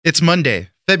It's Monday,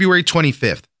 February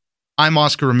 25th. I'm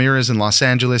Oscar Ramirez in Los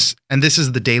Angeles, and this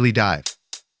is the Daily Dive.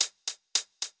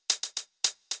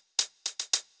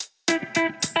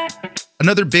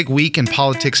 Another big week in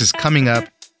politics is coming up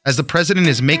as the president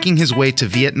is making his way to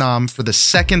Vietnam for the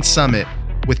second summit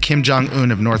with Kim Jong-un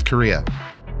of North Korea.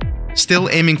 Still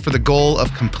aiming for the goal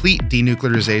of complete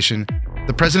denuclearization,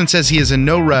 the president says he is in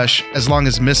no rush as long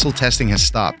as missile testing has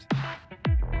stopped.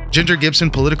 Ginger Gibson,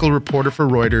 political reporter for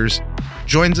Reuters,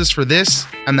 joins us for this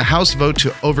and the House vote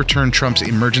to overturn Trump's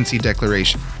emergency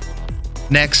declaration.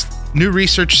 Next, new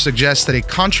research suggests that a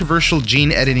controversial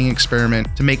gene editing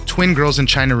experiment to make twin girls in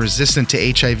China resistant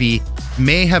to HIV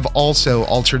may have also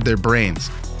altered their brains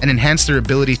and enhanced their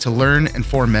ability to learn and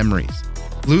form memories.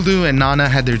 Lulu and Nana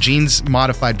had their genes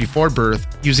modified before birth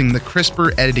using the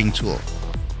CRISPR editing tool.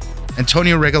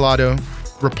 Antonio Regalado,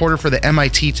 reporter for the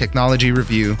MIT Technology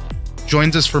Review,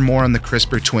 joins us for more on the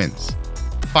CRISPR twins.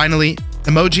 Finally,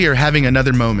 emoji are having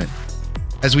another moment.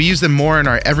 As we use them more in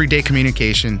our everyday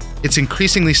communication, it's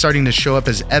increasingly starting to show up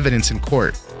as evidence in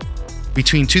court.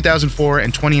 Between 2004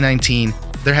 and 2019,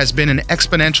 there has been an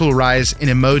exponential rise in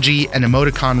emoji and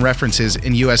emoticon references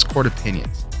in U.S. court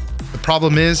opinions. The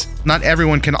problem is, not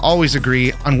everyone can always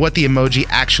agree on what the emoji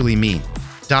actually mean.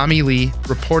 Dami Lee,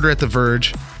 reporter at The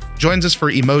Verge, joins us for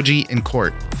Emoji in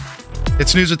Court.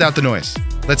 It's news without the noise.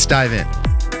 Let's dive in.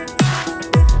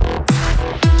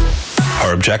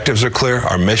 Our objectives are clear.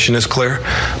 Our mission is clear.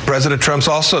 President Trump's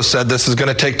also said this is going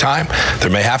to take time. There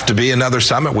may have to be another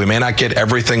summit. We may not get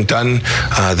everything done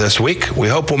this week. We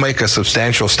hope we'll make a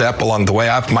substantial step along the way.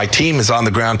 My team is on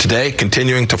the ground today,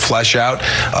 continuing to flesh out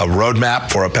a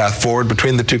roadmap for a path forward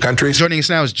between the two countries. Joining us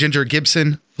now is Ginger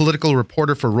Gibson, political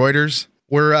reporter for Reuters.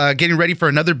 We're getting ready for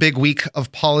another big week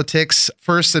of politics.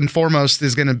 First and foremost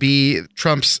is going to be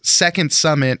Trump's second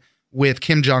summit with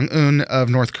Kim Jong-un of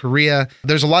North Korea.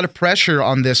 There's a lot of pressure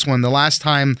on this one. The last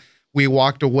time we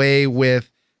walked away with,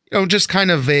 just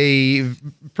kind of a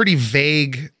pretty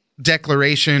vague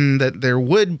declaration that there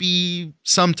would be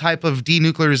some type of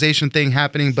denuclearization thing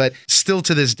happening, but still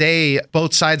to this day,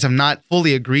 both sides have not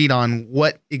fully agreed on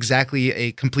what exactly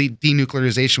a complete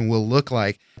denuclearization will look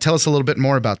like. Tell us a little bit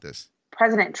more about this.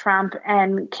 President Trump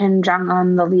and Kim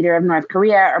Jong-un, the leader of North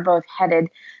Korea, are both headed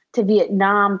to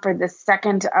Vietnam for the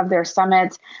second of their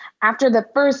summits. After the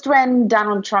first one,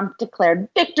 Donald Trump declared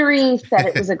victory, said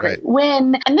it was a great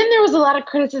win. And then there was a lot of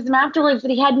criticism afterwards that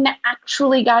he hadn't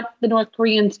actually got the North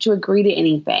Koreans to agree to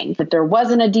anything, that there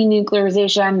wasn't a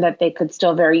denuclearization, that they could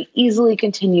still very easily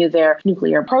continue their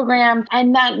nuclear program,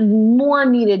 and that more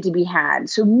needed to be had.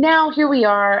 So now here we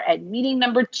are at meeting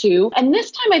number 2. And this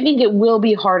time I think it will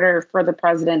be harder for the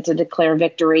president to declare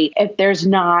victory if there's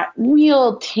not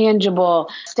real tangible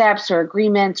steps or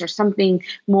agreements or something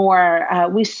more.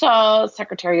 We saw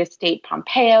Secretary of State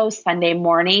Pompeo Sunday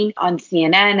morning on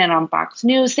CNN and on Fox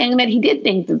News saying that he did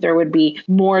think that there would be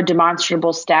more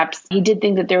demonstrable steps. He did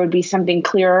think that there would be something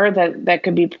clearer that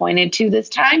could be pointed to this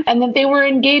time, and that they were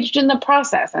engaged in the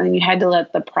process. And then you had to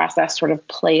let the process sort of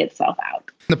play itself out.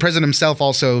 The president himself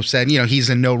also said, he's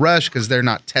in no rush because they're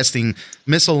not testing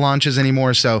missile launches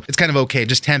anymore. So it's kind of okay,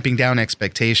 just tamping down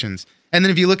expectations. And then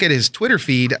if you look at his Twitter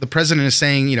feed, the president is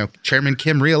saying, Chairman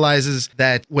Kim realizes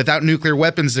that without nuclear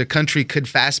weapons, the country could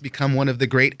fast become one of the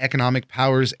great economic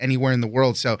powers anywhere in the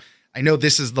world. So I know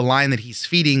this is the line that he's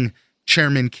feeding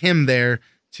Chairman Kim there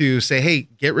to say, hey,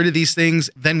 get rid of these things.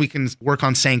 Then we can work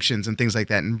on sanctions and things like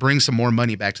that and bring some more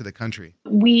money back to the country.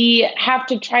 We have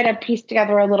to try to piece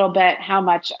together a little bit how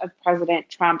much of President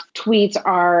Trump's tweets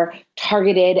are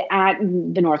targeted at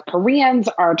the North Koreans,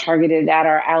 are targeted at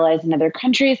our allies in other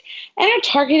countries, and are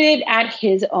targeted at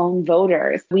his own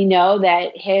voters. We know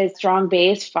that his strong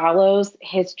base follows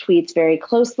his tweets very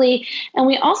closely. And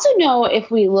we also know,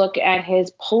 if we look at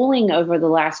his polling over the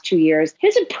last 2 years,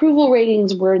 his approval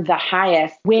ratings were the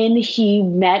highest when he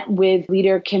met with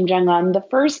leader Kim Jong-un the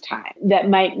first time. That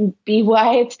might be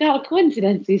why it's not a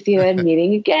coincidence we see them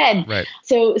meeting again. Right.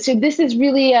 So this is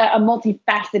really a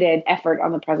multifaceted effort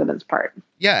on the president's part.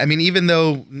 Yeah, I mean, even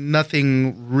though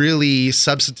nothing really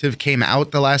substantive came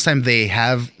out the last time, they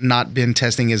have not been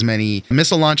testing as many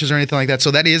missile launches or anything like that.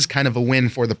 So that is kind of a win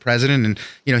for the president. And,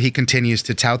 he continues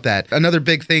to tout that. Another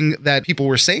big thing that people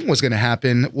were saying was going to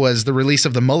happen was the release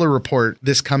of the Mueller report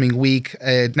this coming week.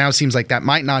 It now seems like that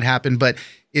might not happen, but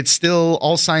it's still,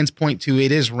 all signs point to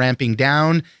it is ramping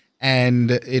down. And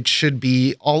it should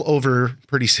be all over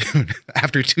pretty soon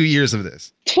after 2 years of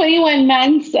this. 21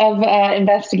 months of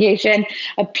investigation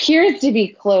appears to be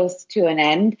close to an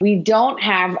end. We don't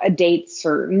have a date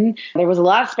certain. There was a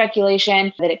lot of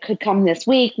speculation that it could come this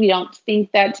week. We don't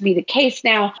think that to be the case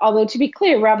now. Although, to be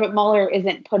clear, Robert Mueller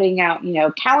isn't putting out,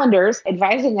 calendars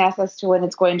advising us as to when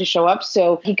it's going to show up.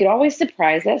 So he could always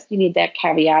surprise us. You need that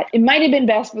caveat. It might have been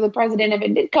best for the president if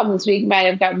it did come this week. Might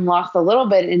have gotten lost a little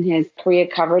bit in his Korea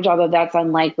coverage, although that's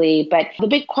unlikely. But the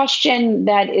big question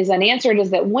that is unanswered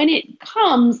is that when it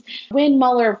comes, when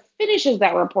Mueller finishes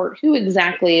that report, who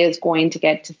exactly is going to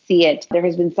get to see it? There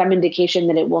has been some indication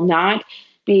that it will not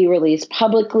be released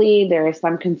publicly. There is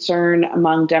some concern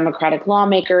among Democratic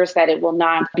lawmakers that it will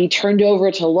not be turned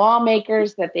over to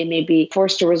lawmakers, that they may be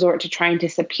forced to resort to trying to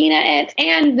subpoena it.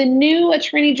 And the new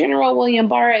Attorney General, William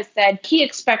Barr, has said he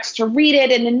expects to read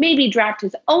it and then maybe draft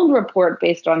his own report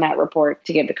based on that report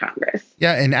to give to Congress.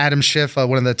 Yeah, and Adam Schiff,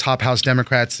 one of the top House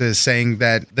Democrats, is saying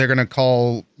that they're going to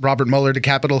call Robert Mueller to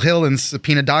Capitol Hill and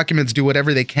subpoena documents, do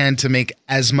whatever they can to make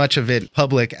as much of it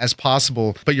public as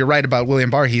possible. But you're right about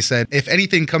William Barr. He said, if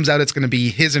anything comes out, it's going to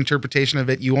be his interpretation of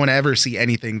it. You won't ever see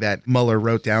anything that Mueller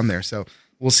wrote down there. So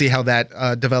we'll see how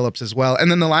that develops as well.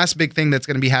 And then the last big thing that's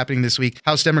going to be happening this week,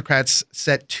 House Democrats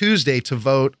set Tuesday to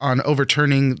vote on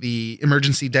overturning the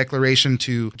emergency declaration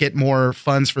to get more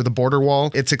funds for the border wall.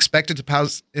 It's expected to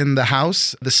pass in the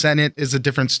House. The Senate is a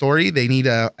different story. They need,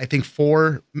 I think,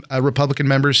 4 Republican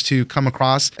members to come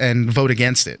across and vote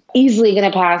against it. Easily going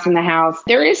to pass in the House.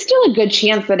 There is still a good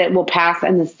chance that it will pass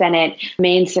in the Senate.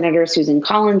 Maine Senator Susan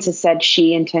Collins has said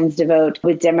she intends to vote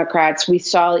with Democrats. We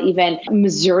saw even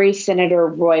Missouri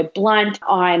Senator Roy Blunt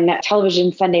on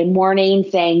television Sunday morning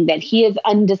saying that he is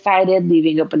undecided,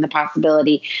 leaving open the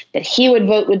possibility that he would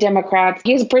vote with Democrats.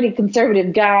 He's a pretty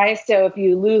conservative guy, so if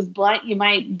you lose Blunt, you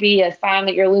might be a sign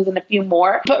that you're losing a few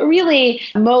more. But really,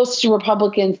 most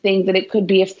Republicans think that it could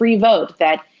be a free vote,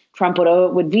 that Trump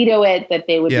would veto it, that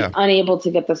they would be unable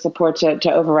to get the support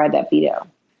to override that veto.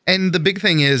 And the big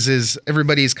thing is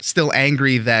everybody's still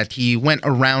angry that he went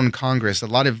around Congress. A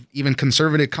lot of even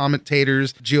conservative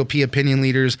commentators, GOP opinion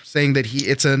leaders saying that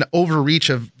it's an overreach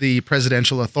of the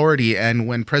presidential authority. And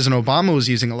when President Obama was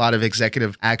using a lot of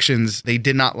executive actions, they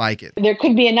did not like it. There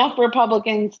could be enough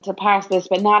Republicans to pass this,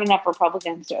 but not enough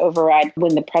Republicans to override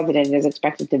when the president is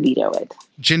expected to veto it.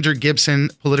 Ginger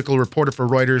Gibson, political reporter for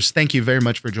Reuters, thank you very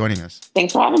much for joining us.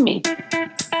 Thanks for having me.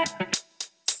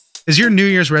 Is your New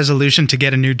Year's resolution to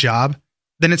get a new job?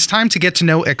 Then it's time to get to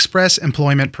know Express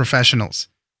Employment Professionals.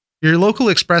 Your local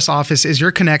Express office is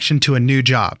your connection to a new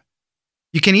job.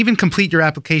 You can even complete your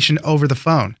application over the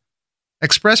phone.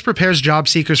 Express prepares job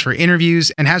seekers for interviews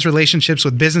and has relationships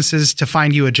with businesses to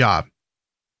find you a job.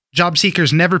 Job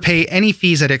seekers never pay any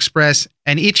fees at Express,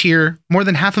 and each year, more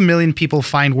than 500,000 people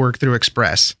find work through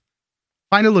Express.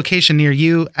 Find a location near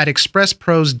you at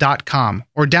expresspros.com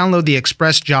or download the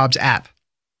Express Jobs app.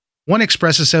 One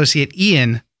Express associate,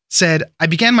 Ian, said, I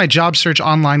began my job search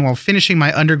online while finishing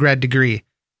my undergrad degree.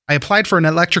 I applied for an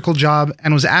electrical job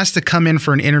and was asked to come in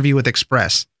for an interview with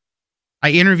Express. I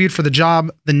interviewed for the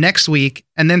job the next week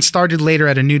and then started later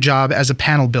at a new job as a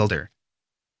panel builder.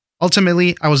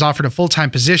 Ultimately, I was offered a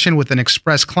full-time position with an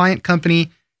Express client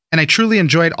company, and I truly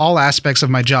enjoyed all aspects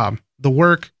of my job, the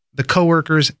work, the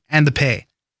coworkers, and the pay.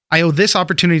 I owe this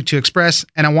opportunity to Express,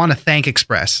 and I want to thank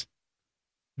Express.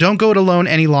 Don't go it alone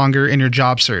any longer in your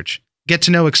job search. Get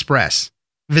to know Express.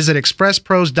 Visit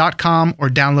expresspros.com or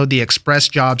download the Express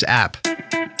Jobs app.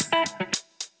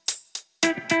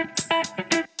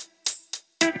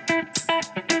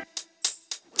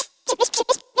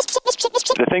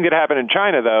 The thing that happened in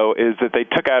China, though, is that they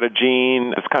took out a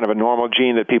gene. It's kind of a normal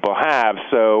gene that people have.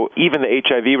 So even the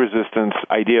HIV resistance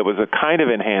idea was a kind of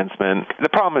enhancement. The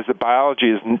problem is that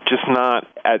biology is just not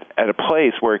at a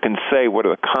place where it can say what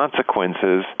are the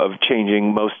consequences of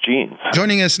changing most genes.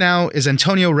 Joining us now is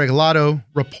Antonio Regalado,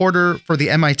 reporter for the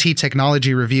MIT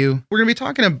Technology Review. We're going to be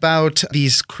talking about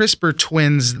these CRISPR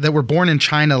twins that were born in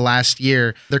China last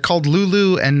year. They're called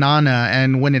Lulu and Nana,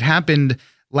 and when it happened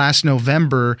last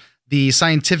November, the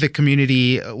scientific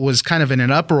community was kind of in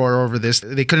an uproar over this.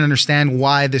 They couldn't understand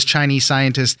why this Chinese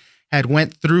scientist had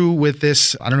went through with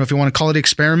this, I don't know if you want to call it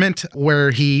experiment, where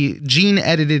he gene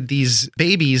edited these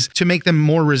babies to make them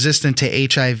more resistant to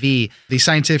HIV. The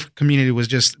scientific community was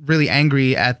just really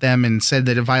angry at them and said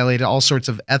that it violated all sorts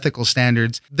of ethical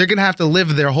standards. They're going to have to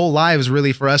live their whole lives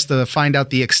really for us to find out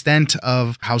the extent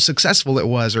of how successful it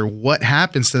was or what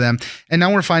happens to them. And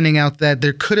now we're finding out that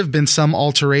there could have been some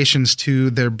alterations to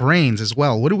their brains as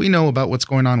well. What do we know about what's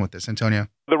going on with this, Antonio?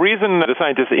 The reason the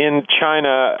scientists in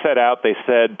China set out, they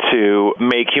said, to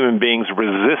make human beings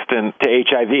resistant to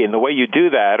HIV. And the way you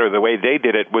do that, or the way they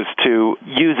did it, was to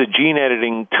use a gene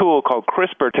editing tool called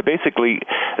CRISPR to basically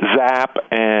zap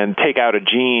and take out a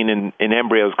gene in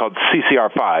embryos called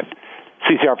CCR5.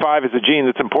 CCR5 is a gene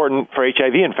that's important for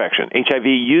HIV infection. HIV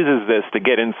uses this to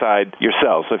get inside your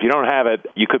cells. So if you don't have it,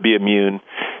 you could be immune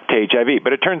to HIV.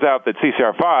 But it turns out that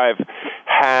CCR5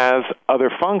 has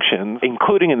other functions,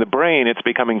 including in the brain. It's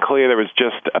becoming clear. There was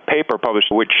just a paper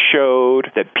published which showed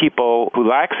that people who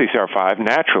lack CCR5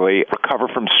 naturally recover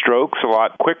from strokes a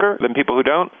lot quicker than people who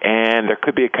don't. And there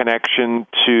could be a connection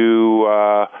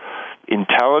to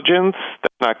intelligence.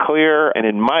 That's not clear. And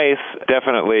in mice,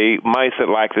 definitely, mice that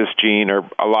lack this gene are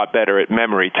a lot better at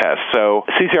memory tests. So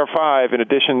CCR5, in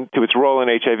addition to its role in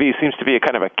HIV, seems to be a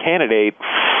kind of a candidate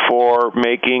for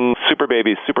making super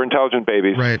babies, super intelligent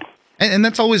babies. Right. And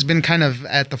that's always been kind of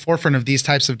at the forefront of these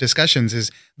types of discussions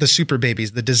is the super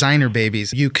babies, the designer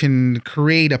babies. You can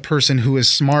create a person who is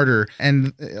smarter.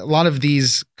 And a lot of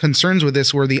these concerns with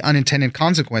this were the unintended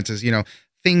consequences,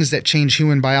 things that change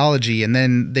human biology, and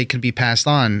then they can be passed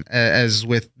on, as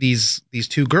with these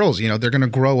two girls. They're going to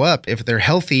grow up. If they're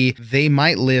healthy, they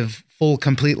might live full,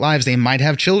 complete lives. They might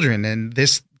have children, and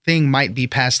this thing might be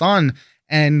passed on.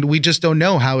 And we just don't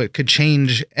know how it could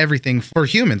change everything for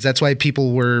humans. That's why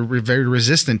people were very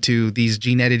resistant to these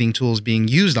gene editing tools being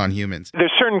used on humans.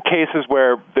 There's certain cases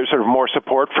where there's sort of more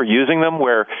support for using them,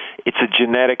 where it's a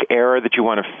genetic error that you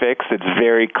want to fix. It's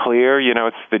very clear.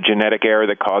 It's the genetic error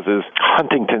that causes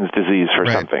Huntington's disease or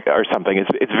something.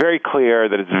 It's very clear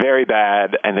that it's very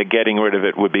bad and that getting rid of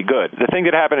it would be good. The thing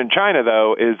that happened in China,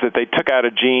 though, is that they took out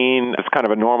a gene. It's kind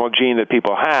of a normal gene that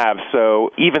people have.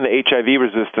 So even the HIV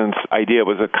resistance idea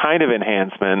was a kind of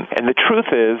enhancement. And the truth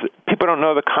is, people don't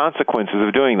know the consequences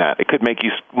of doing that. It could make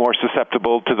you more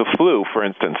susceptible to the flu, for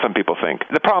instance, some people think.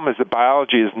 The problem is that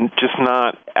biology is just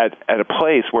not at a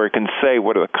place where it can say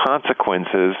what are the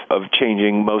consequences of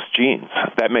changing most genes.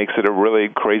 That makes it a really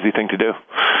crazy thing to do.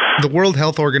 The World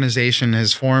Health Organization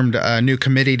has formed a new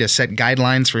committee to set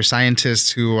guidelines for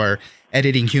scientists who are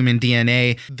editing human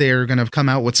DNA. They're going to come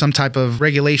out with some type of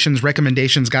regulations,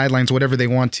 recommendations, guidelines, whatever they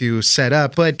want to set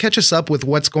up. But catch us up with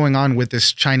what's going on with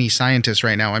this Chinese scientist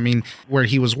right now. I mean, where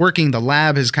he was working, the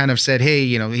lab has kind of said, hey,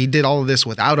 he did all of this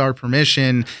without our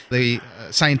permission. The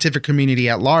scientific community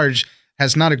at large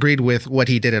has not agreed with what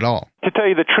he did at all. To tell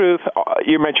you the truth,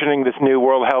 you're mentioning this new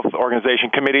World Health Organization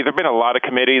committee. There have been a lot of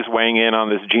committees weighing in on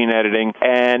this gene editing,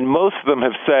 and most of them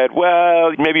have said,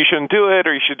 well, maybe you shouldn't do it,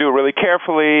 or you should do it really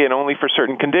carefully and only for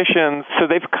certain conditions. So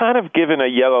they've kind of given a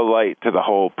yellow light to the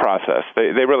whole process.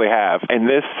 They really have. And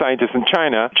this scientist in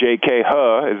China, J.K.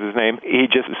 He is his name, he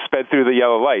just sped through the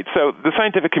yellow light. So the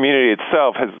scientific community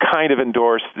itself has kind of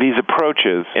endorsed these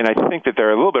approaches, and I think that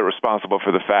they're a little bit responsible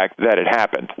for the fact that it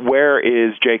happened. Where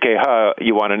is J.K. He,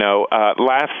 you want to know?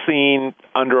 Last seen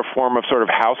under a form of sort of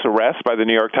house arrest by the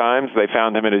New York Times. They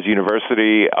found him at his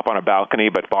university up on a balcony,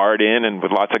 but barred in and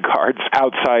with lots of guards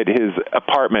outside his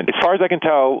apartment. As far as I can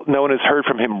tell, no one has heard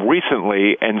from him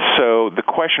recently, and so the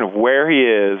question of where he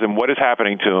is and what is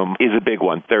happening to him is a big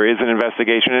one. There is an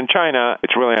investigation in China.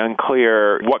 It's really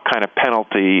unclear what kind of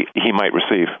penalty he might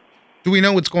receive. Do we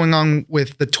know what's going on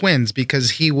with the twins?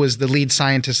 Because he was the lead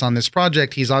scientist on this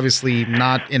project. He's obviously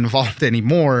not involved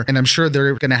anymore. And I'm sure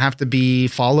they're going to have to be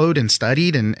followed and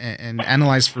studied and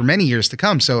analyzed for many years to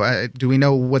come. So do we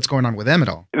know what's going on with them at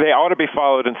all? They ought to be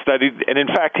followed and studied. And in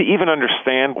fact, to even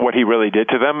understand what he really did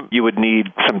to them, you would need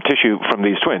some tissue from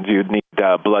these twins. You'd need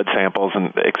blood samples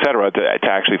and et cetera to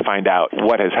actually find out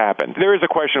what has happened. There is a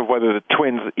question of whether the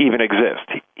twins even exist.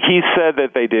 He said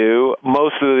that they do.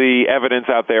 Most of the evidence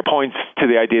out there points to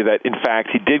the idea that, in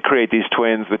fact, he did create these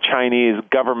twins. The Chinese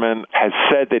government has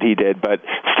said that he did, but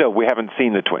still, we haven't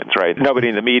seen the twins, right? Nobody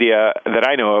in the media that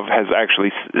I know of has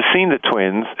actually seen the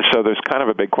twins, so there's kind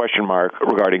of a big question mark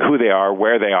regarding who they are,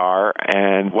 where they are,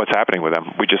 and what's happening with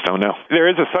them. We just don't know. There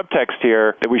is a subtext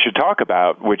here that we should talk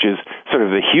about, which is sort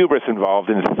of the hubris involved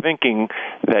in thinking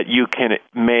that you can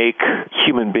make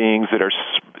human beings that are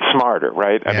smarter,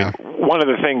 right? I mean, one of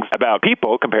the things about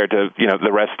people compared to,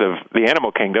 the rest of the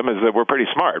animal kingdom is that we're pretty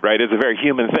smart, right? It's a very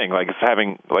human thing, like it's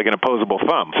having like an opposable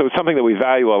thumb. So it's something that we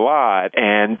value a lot,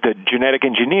 and the genetic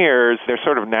engineers, they're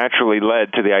sort of naturally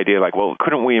led to the idea like, well,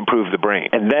 couldn't we improve the brain?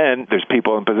 And then there's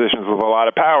people in positions with a lot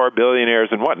of power, billionaires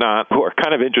and whatnot, who are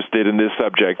kind of interested in this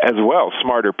subject as well,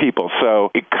 smarter people.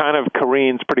 So it kind of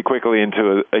careens pretty quickly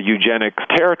into a eugenics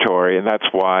territory, and that's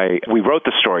why we wrote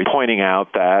the story pointing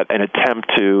out that an attempt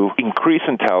to increase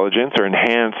intelligence or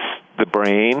enhance the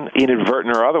brain,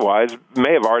 inadvertent or otherwise,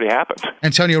 may have already happened.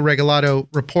 Antonio Regalado,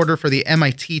 reporter for the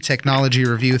MIT Technology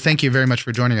Review. Thank you very much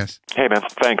for joining us. Hey, man.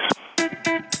 Thanks.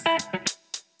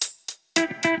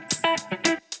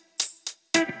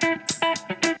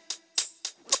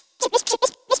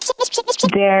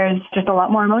 There's just a lot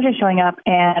more emoji showing up,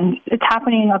 and it's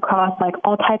happening across like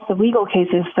all types of legal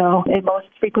cases. So it most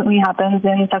frequently happens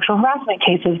in sexual harassment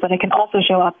cases, but it can also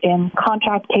show up in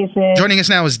contract cases. Joining us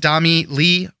now is Dami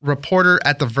Lee, reporter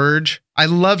at The Verge. I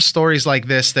love stories like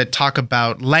this that talk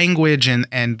about language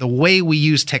and the way we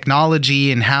use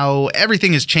technology and how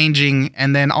everything is changing,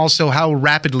 and then also how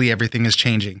rapidly everything is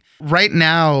changing. Right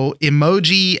now,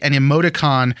 emoji and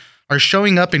emoticon are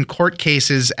showing up in court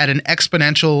cases at an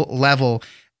exponential level,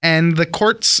 and the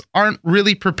courts aren't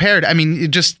really prepared. I mean, you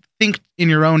just think in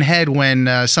your own head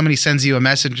when somebody sends you a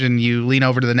message and you lean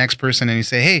over to the next person and you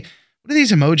say, hey, what do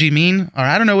these emoji mean? Or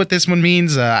I don't know what this one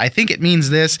means. I think it means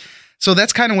this. So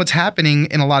that's kind of what's happening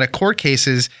in a lot of court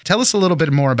cases. Tell us a little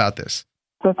bit more about this.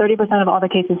 So 30% of all the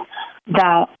cases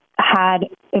that had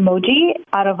emoji,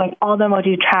 out of like all the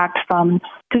emoji tracked from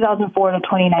 2004 to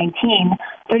 2019,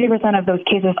 30% of those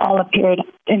cases all appeared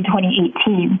in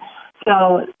 2018.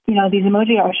 So, these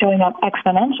emoji are showing up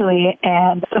exponentially,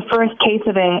 and the first case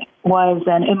of it was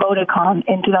an emoticon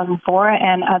in 2004,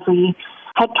 and as we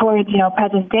head towards,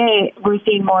 present day, we're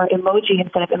seeing more emoji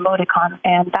instead of emoticon.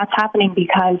 And that's happening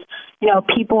because,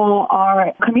 people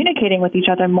are communicating with each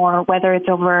other more, whether it's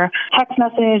over text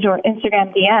message or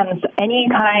Instagram DMs, any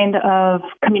kind of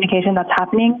communication that's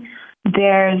happening.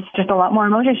 There's just a lot more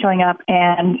emoji showing up,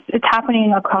 and it's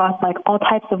happening across like all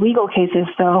types of legal cases.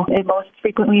 So it most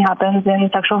frequently happens in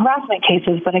sexual harassment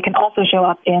cases, but it can also show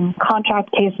up in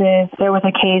contract cases. There was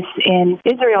a case in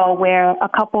Israel where a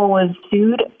couple was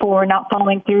sued for not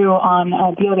following through on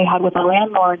a deal they had with a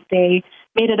landlord. They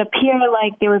made it appear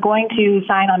like they were going to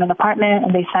sign on an apartment,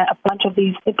 and they sent a bunch of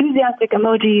these enthusiastic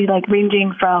emojis, like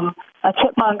ranging from a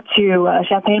chipmunk to a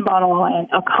champagne bottle and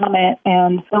a comet.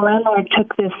 And the landlord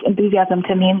took this enthusiasm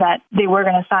to mean that they were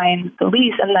going to sign the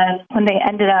lease. And then when they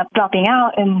ended up dropping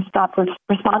out and stopped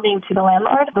responding to the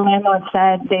landlord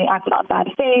said they acted on bad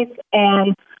faith,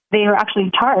 and they were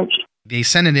actually charged. They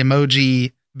sent an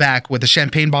emoji back with a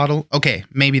champagne bottle. Okay,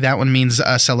 maybe that one means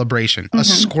a celebration. Mm-hmm. A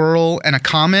squirrel and a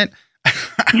comet.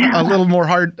 Yeah. a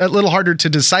little harder to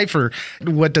decipher.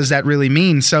 What does that really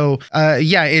mean? So,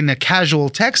 in a casual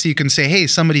text, you can say, hey,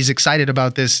 somebody's excited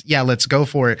about this. Yeah, let's go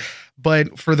for it.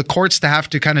 But for the courts to have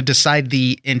to kind of decide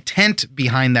the intent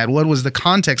behind that, what was the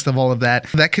context of all of that,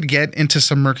 that could get into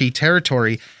some murky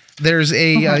territory. There's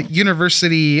a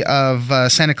University of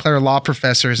Santa Clara law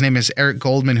professor. His name is Eric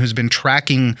Goldman, who's been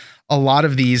tracking a lot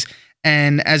of these.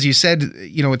 And as you said,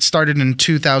 it started in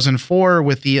 2004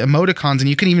 with the emoticons, and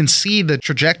you can even see the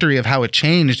trajectory of how it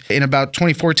changed. In about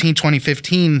 2014,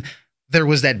 2015, there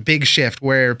was that big shift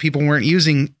where people weren't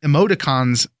using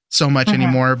emoticons so much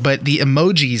anymore, but the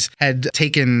emojis had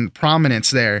taken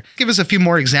prominence there. Give us a few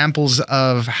more examples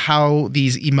of how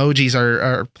these emojis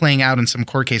are playing out in some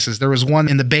court cases. There was one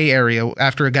in the Bay Area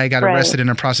after a guy got arrested in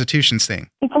a prostitution sting.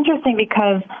 It's interesting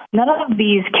because none of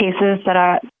these cases that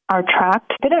are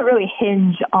tracked didn't really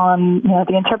hinge on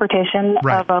the interpretation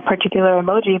of a particular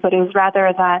emoji, but it was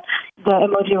rather that the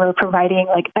emoji were providing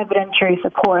like evidentiary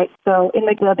support. So in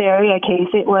the Bay Area case,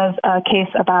 it was a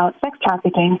case about sex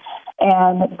trafficking,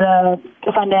 and the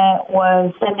defendant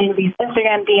was sending these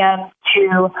Instagram DMs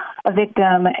to a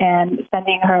victim and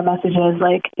sending her messages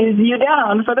like, "Is you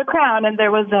down for the crown?" And there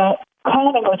was a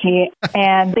crown emoji,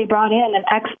 and they brought in an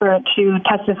expert to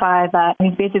testify that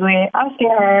he's basically asking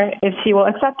her if she will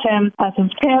accept him as his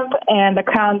pimp, and the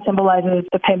crown symbolizes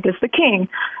the pimp is the king.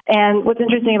 And what's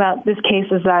interesting about this case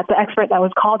is that the expert that was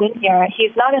called in here,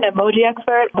 he's not an emoji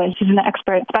expert, but he's an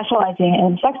expert specializing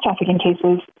in sex trafficking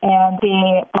cases, and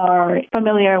they are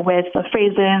familiar with the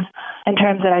phrases and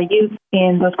terms that are used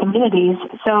in those communities.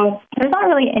 So there's not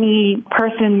really any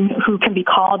person who can be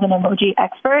called an emoji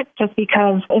expert, just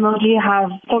because emoji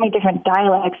have so many different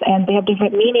dialects and they have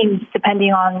different meanings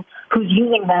depending on who's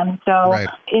using them. So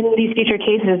in these future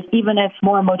cases, even if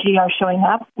more emoji are showing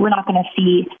up, we're not going to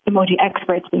see emoji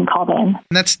experts being called in. And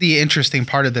that's the interesting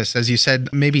part of this. As you said,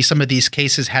 maybe some of these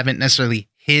cases haven't necessarily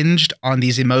hinged on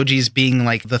these emojis being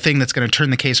like the thing that's going to turn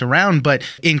the case around. But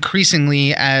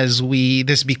increasingly, as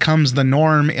this becomes the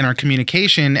norm in our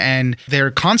communication, and they're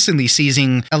constantly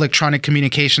seizing electronic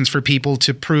communications for people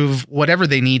to prove whatever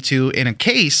they need to in a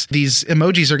case, these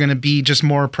emojis are going to be just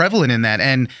more prevalent in that.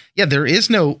 And yeah, there is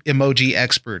no emoji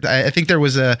expert. I think there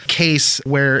was a case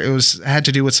where it had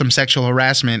to do with some sexual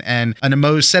harassment, and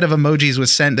an set of emojis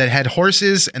was sent that had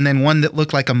horses and then one that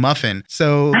looked like a muffin.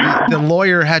 So the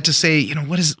lawyer had to say,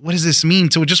 what does this mean?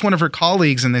 To just one of her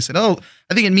colleagues, and they said, oh,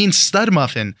 I think it means stud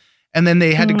muffin. And then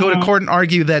they had to go to court and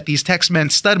argue that these texts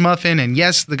meant stud muffin. And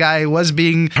yes, the guy was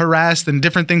being harassed and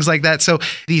different things like that. So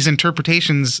these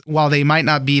interpretations, while they might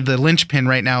not be the linchpin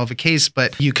right now of a case,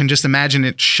 but you can just imagine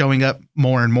it showing up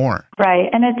more and more. Right.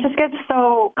 And it just gets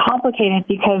so complicated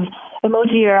because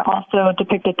emoji are also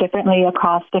depicted differently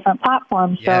across different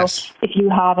platforms. Yes. So if you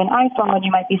have an iPhone,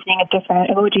 you might be seeing a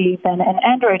different emoji than an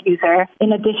Android user.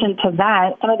 In addition to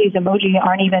that, some of these emoji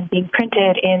aren't even being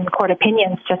printed in court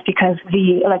opinions just because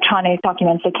the electronic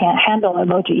documents, they can't handle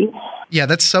emoji. Yeah,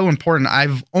 that's so important.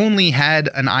 I've only had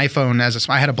an iPhone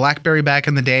I had a BlackBerry back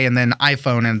in the day and then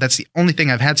iPhone, and that's the only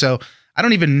thing I've had. So I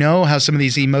don't even know how some of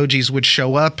these emojis would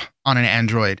show up on an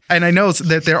Android. And I know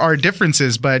that there are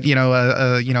differences, but a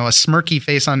smirky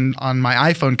face on my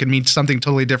iPhone could mean something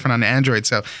totally different on Android.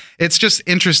 So it's just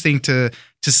interesting to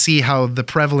see how the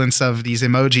prevalence of these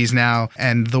emojis now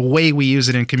and the way we use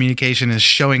it in communication is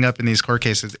showing up in these court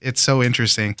cases. It's so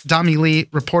interesting. Dami Lee,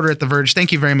 reporter at The Verge,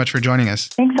 thank you very much for joining us.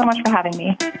 Thanks so much for having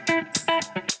me.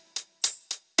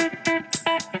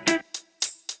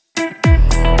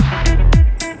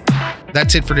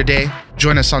 That's it for today.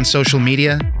 Join us on social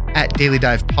media at Daily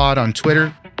Dive Pod on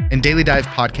Twitter and Daily Dive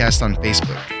Podcast on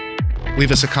Facebook.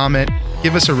 Leave us a comment,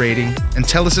 give us a rating, and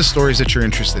tell us the stories that you're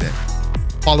interested in.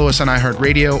 Follow us on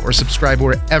iHeartRadio or subscribe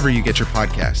wherever you get your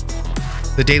podcast.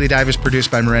 The Daily Dive is produced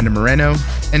by Miranda Moreno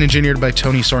and engineered by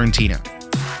Tony Sorrentino.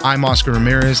 I'm Oscar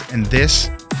Ramirez, and this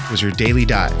was your Daily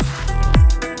Dive.